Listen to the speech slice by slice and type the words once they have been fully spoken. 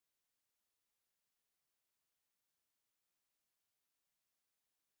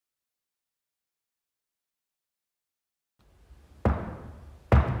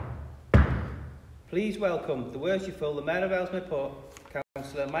Please welcome the Worshipful, the Mayor of Ellesmere Port,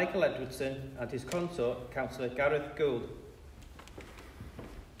 Councillor Michael Edwardson, and his consort, Councillor Gareth Gould.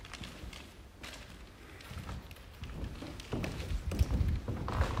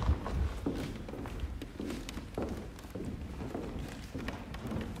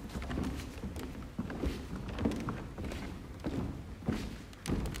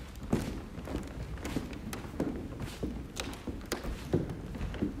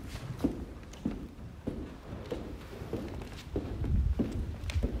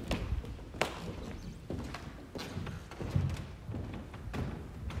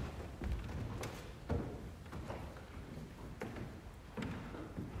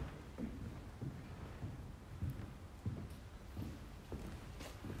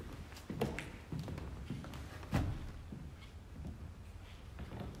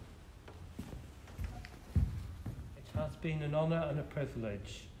 It has been an honour and a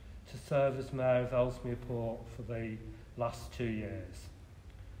privilege to serve as Mayor of Ellesmere Port for the last 2 years.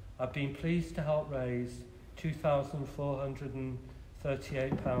 I've been pleased to help raise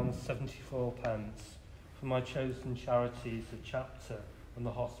 £2,438.74 for my chosen charities, the Chapter and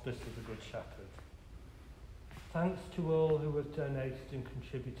the Hospice of the Good Shepherd. Thanks to all who have donated and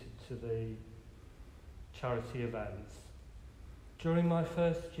contributed to the charity events. During my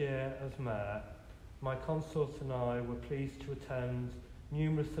first year as Mayor, my consort and I were pleased to attend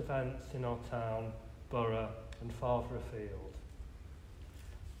numerous events in our town, borough and farther afield.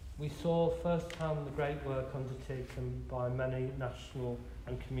 We saw firsthand the great work undertaken by many national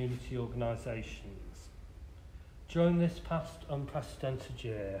and community organisations. During this past unprecedented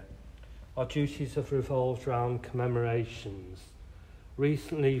year, our duties have revolved around commemorations.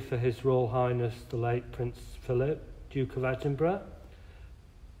 Recently for His Royal Highness the late Prince Philip, Duke of Edinburgh,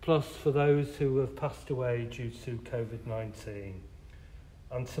 plus for those who have passed away due to COVID-19,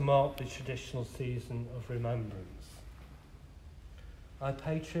 and to mark the traditional season of remembrance. I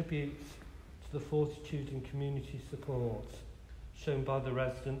pay tribute to the fortitude and community support shown by the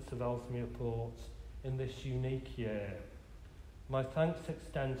residents of Ellesmere Port in this unique year. My thanks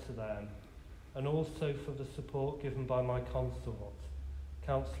extend to them, and also for the support given by my consort,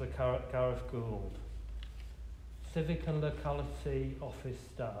 Councillor Gareth Gould, Civic and Locality Office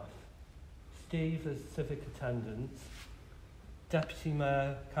staff, Steve as Civic Attendant, Deputy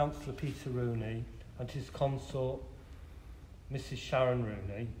Mayor Councillor Peter Rooney and his consort Mrs Sharon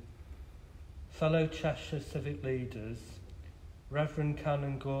Rooney, fellow Cheshire Civic leaders, Reverend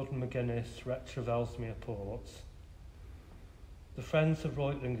Canon Gordon McGuinness, Rector of Ellesmere Port, the Friends of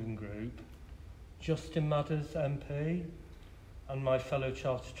Reutlingen Group, Justin Madders MP, and my fellow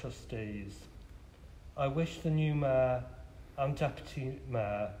Charter Trustees. I wish the new Mayor and Deputy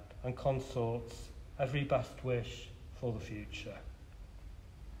Mayor and consorts every best wish for the future.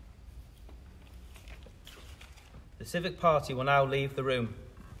 The Civic Party will now leave the room.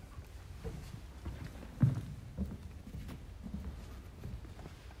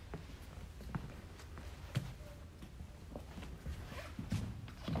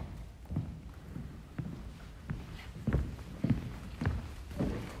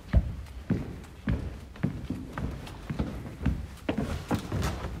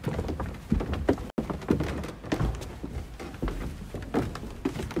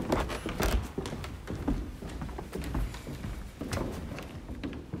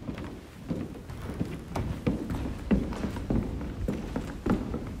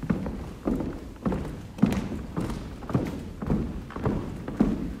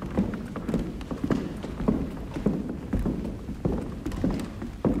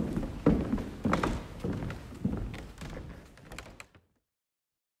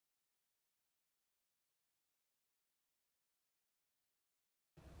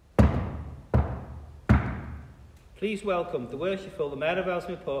 Please welcome the Worshipful, the Mayor of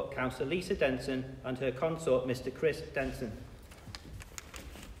Ellesmere Port, Councillor Lisa Denson, and her consort, Mr Chris Denson.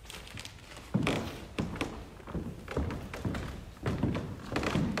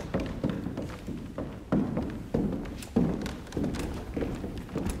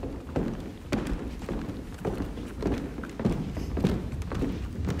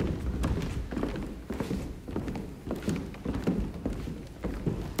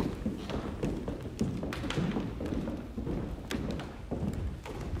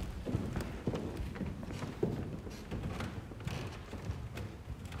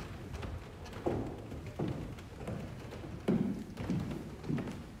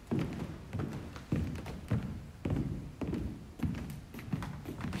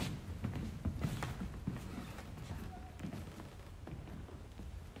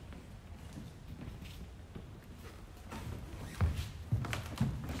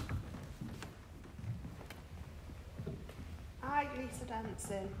 Mr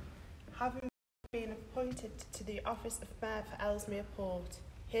Denson, having been appointed to the office of Mayor for Ellesmere Port,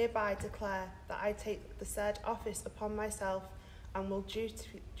 hereby declare that I take the said office upon myself and will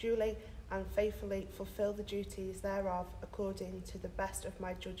duly and faithfully fulfil the duties thereof according to the best of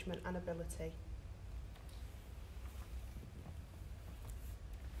my judgment and ability.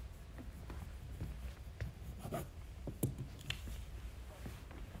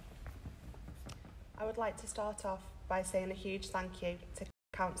 I would like to start off by saying a huge thank you to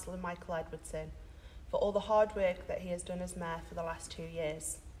Councillor Michael Edwardson for all the hard work that he has done as Mayor for the last 2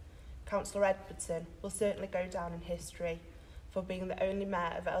 years. Councillor Edwardson will certainly go down in history for being the only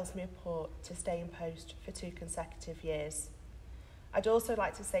Mayor of Ellesmere Port to stay in post for 2 consecutive years. I'd also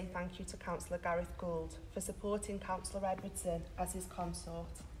like to say thank you to Councillor Gareth Gould for supporting Councillor Edwardson as his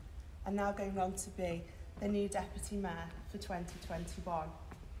consort and now going on to be the new Deputy Mayor for 2021.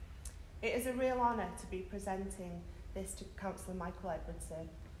 It is a real honour to be presenting this to Councillor Michael Edwardson,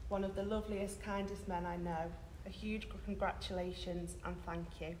 one of the loveliest, kindest men I know. A huge congratulations and thank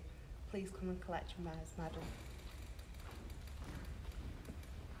you. Please come and collect your Mayor's medal.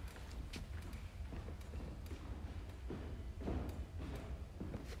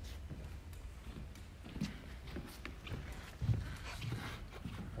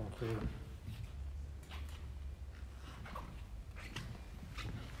 Thank you.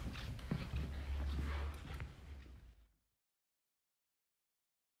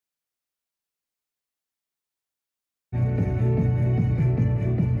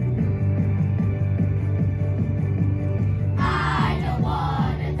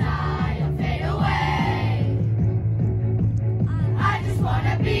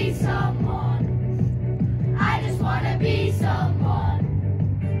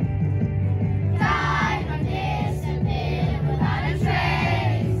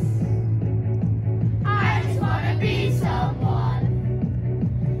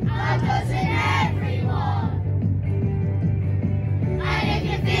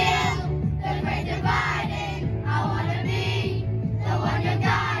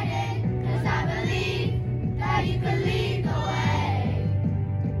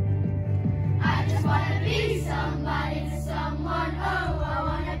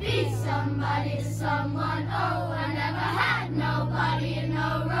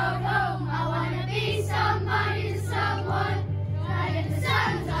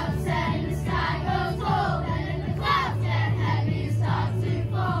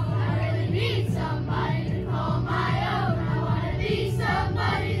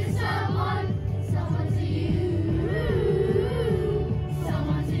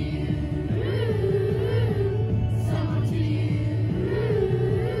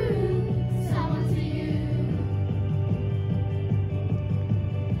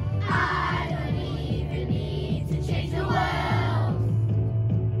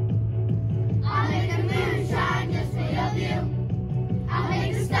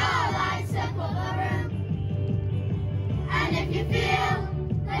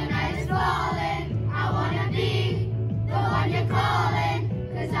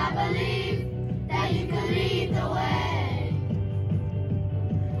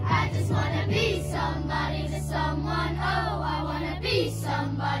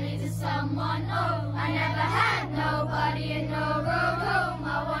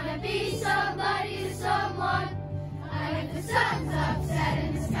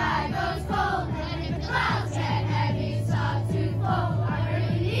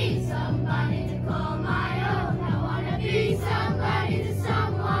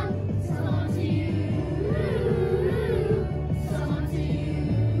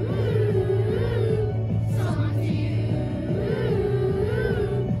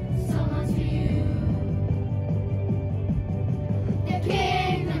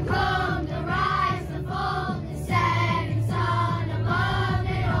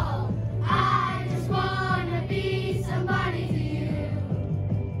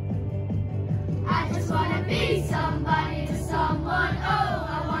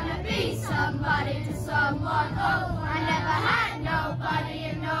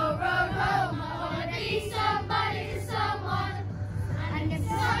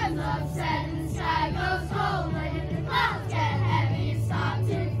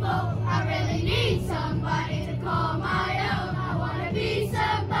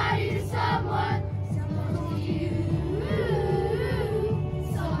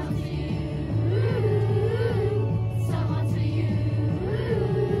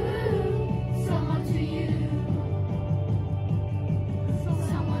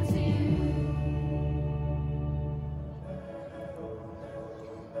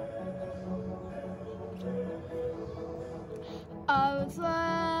 was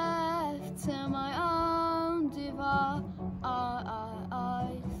left to my own devices.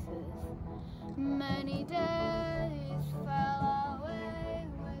 Many days fell away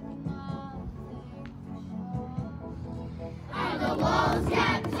with nothing to show. And the walls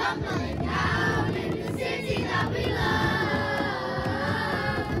kept tumbling down in the city that we love.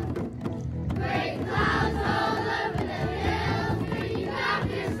 Great clouds rolled over the hills, bringing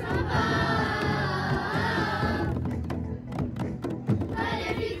darkness from above. But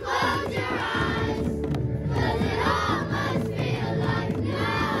if you close your eyes, does it almost feel like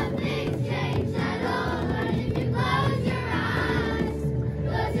nothing's changed at all? And if you close your eyes,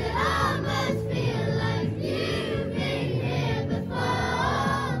 does it almost feel like you've been here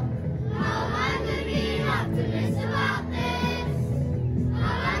before? How am I gonna be an optimist about this?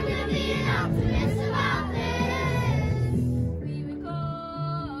 How am I gonna be an optimist about this? We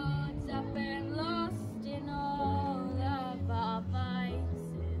records have been lost in all of our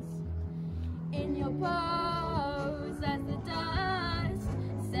vices. In your pose as the dust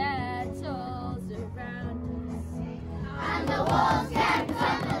settles around us. And the walls kept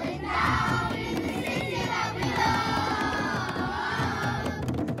tumbling down in the city that we love.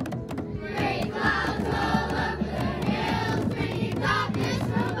 Great clouds roll over the hills, bringing darkness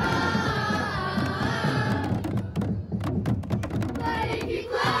from above. But if you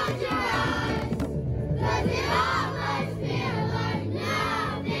close your eyes, does it almost feel like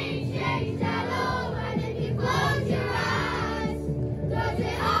nothing changed at all? And if you close your eyes, does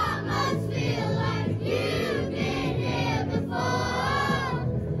it almost feel like you've been here before?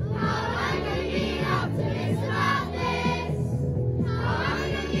 How am I gonna be an optimist about this? How am I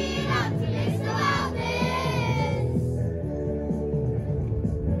gonna be an optimist about this?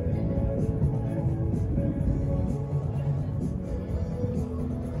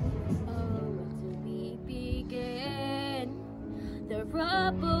 Oh, do we begin the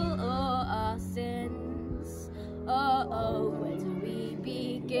rubble or our sins? Oh, where do we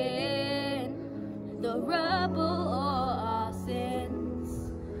begin the rubble or our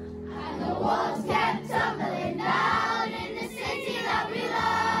sins? And the walls kept tumbling down in the city that we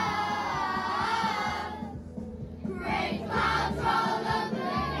love. Great clouds roll over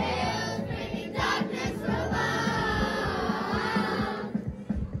the hills, bringing darkness from above.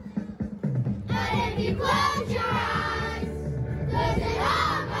 And if you close your eyes, does it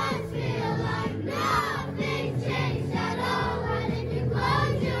almost feel like nothing changed at all? And if you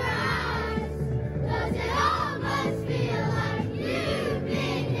close your eyes, does it almost feel like you've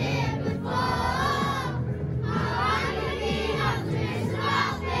been here before? How am I gonna be an optimist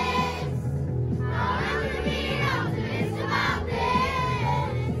about this? How am I gonna be an optimist about this?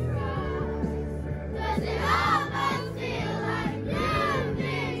 Does it almost feel like you've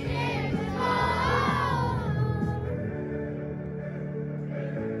been here before?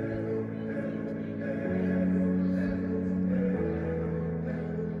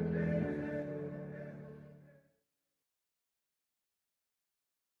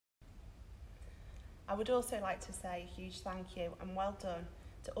 I would also like to say a huge thank you and well done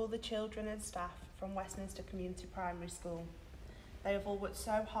to all the children and staff from Westminster Community Primary School. They have all worked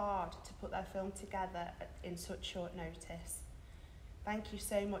so hard to put their film together in such short notice. Thank you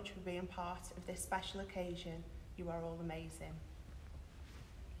so much for being part of this special occasion. You are all amazing.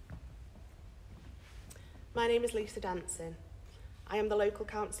 My name is Lisa Danson. I am the local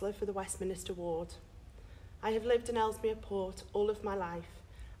councillor for the Westminster ward. I have lived in Ellesmere Port all of my life,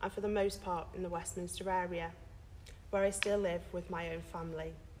 and for the most part in the Westminster area, where I still live with my own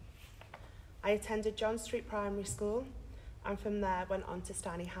family. I attended John Street Primary School, and from there went on to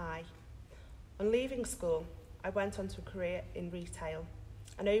Stanley High. On leaving school, I went on to a career in retail,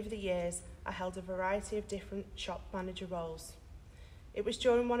 and over the years, I held a variety of different shop manager roles. It was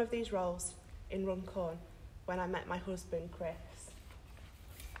during one of these roles in Runcorn when I met my husband, Chris.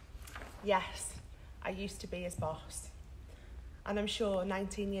 Yes, I used to be his boss. And I'm sure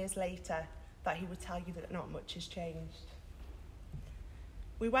 19 years later that he would tell you that not much has changed.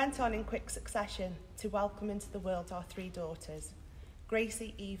 We went on in quick succession to welcome into the world our 3 daughters,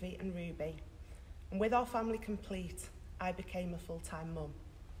 Gracie, Evie and Ruby. And with our family complete, I became a full-time mum.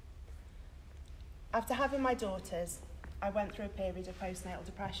 After having my daughters, I went through a period of postnatal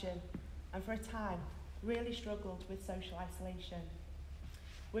depression and for a time really struggled with social isolation.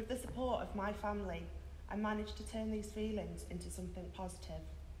 With the support of my family, I managed to turn these feelings into something positive.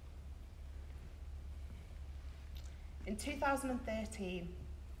 In 2013,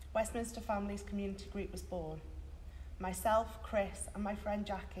 Westminster Families Community Group was born. Myself, Chris and my friend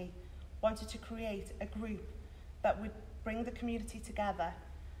Jackie wanted to create a group that would bring the community together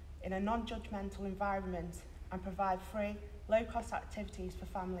in a non-judgmental environment and provide free, low-cost activities for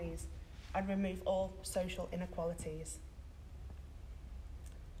families, and remove all social inequalities.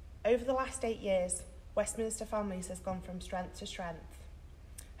 Over the last 8 years, Westminster Families has gone from strength to strength,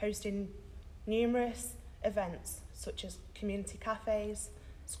 hosting numerous events such as community cafes,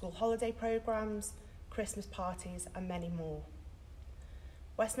 school holiday programmes, Christmas parties and many more.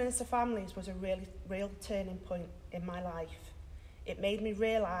 Westminster Families was a real turning point in my life. It made me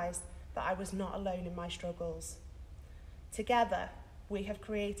realise that I was not alone in my struggles. Together, we have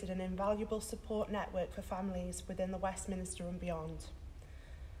created an invaluable support network for families within the Westminster and beyond.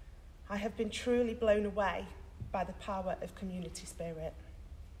 I have been truly blown away by the power of community spirit.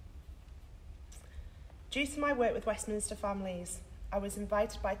 Due to my work with Westminster Families, I was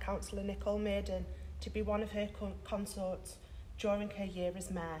invited by Councillor Nicole Maiden to be one of her consorts during her year as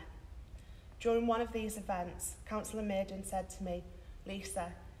Mayor. During one of these events, Councillor Maiden said to me,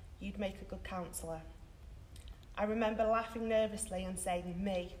 "Lisa, you'd make a good councillor." I remember laughing nervously and saying,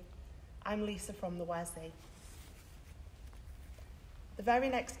 "Me, I'm Lisa from the Wesley." The very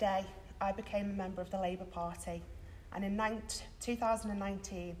next day, I became a member of the Labour Party, and in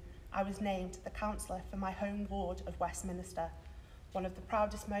 2019, I was named the councillor for my home ward of Westminster, one of the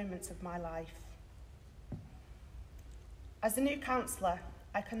proudest moments of my life. As a new councillor,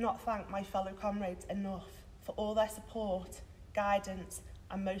 I cannot thank my fellow comrades enough for all their support, guidance,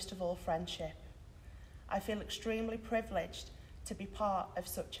 and most of all, friendship. I feel extremely privileged to be part of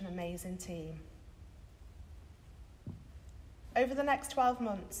such an amazing team. Over the next 12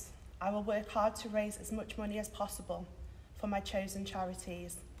 months, I will work hard to raise as much money as possible for my chosen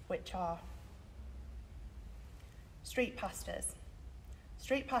charities, which are Street Pastors.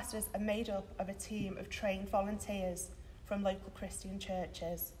 Street Pastors are made up of a team of trained volunteers from local Christian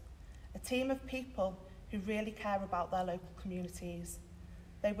churches, a team of people who really care about their local communities.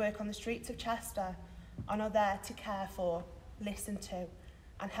 They work on the streets of Chester and are there to care for, listen to,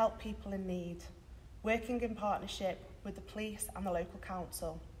 and help people in need, working in partnership with the police and the local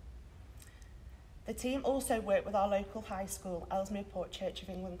council. The team also work with our local high school, Ellesmere Port Church of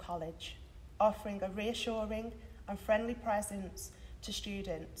England College, offering a reassuring and friendly presence to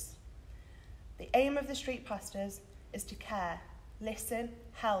students. The aim of the Street Pastors is to care, listen,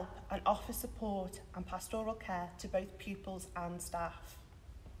 help and offer support and pastoral care to both pupils and staff.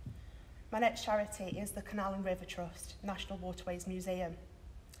 My next charity is the Canal and River Trust National Waterways Museum.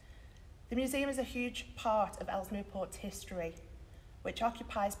 The museum is a huge part of Ellesmere Port's history, which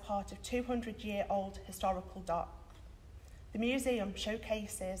occupies part of 200-year-old historical dock. The museum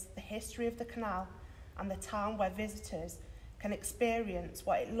showcases the history of the canal and the town where visitors can experience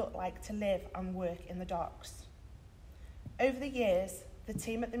what it looked like to live and work in the docks. Over the years, the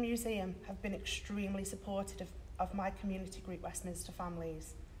team at the museum have been extremely supportive of my community group, Westminster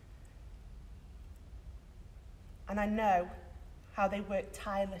Families. And I know how they work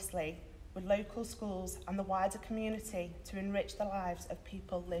tirelessly with local schools and the wider community to enrich the lives of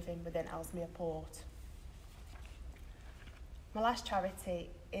people living within Ellesmere Port. My last charity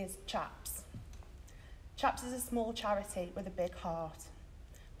is CHAPS. CHAPS is a small charity with a big heart,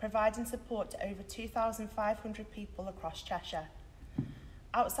 providing support to over 2,500 people across Cheshire.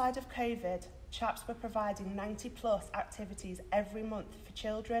 Outside of COVID, CHAPS were providing 90+ activities every month for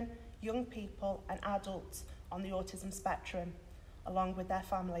children, young people and adults on the autism spectrum, along with their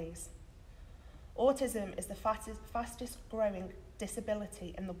families. Autism is the fastest growing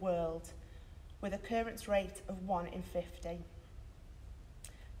disability in the world, with a occurrence rate of 1 in 50.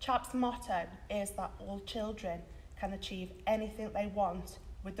 CHAP's motto is that all children can achieve anything they want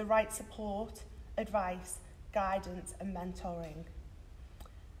with the right support, advice, guidance and mentoring.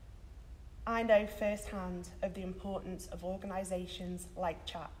 I know firsthand of the importance of organisations like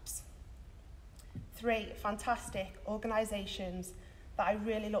CHAPS. 3 fantastic organisations that I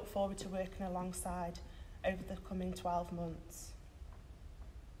really look forward to working alongside over the coming 12 months.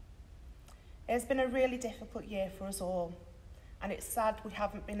 It has been a really difficult year for us all, and it's sad we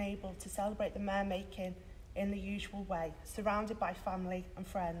haven't been able to celebrate the Mayor making in the usual way, surrounded by family and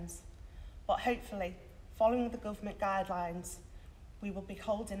friends. But hopefully, following the government guidelines, we will be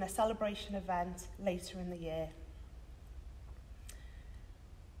holding a celebration event later in the year.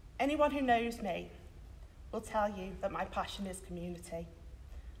 Anyone who knows me will tell you that my passion is community.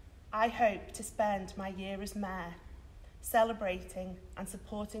 I hope to spend my year as Mayor celebrating and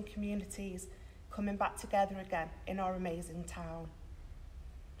supporting communities coming back together again in our amazing town.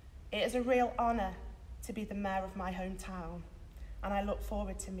 It is a real honour to be the Mayor of my hometown, and I look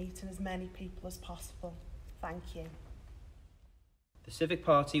forward to meeting as many people as possible. Thank you. The Civic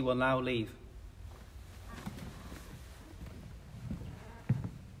Party will now leave.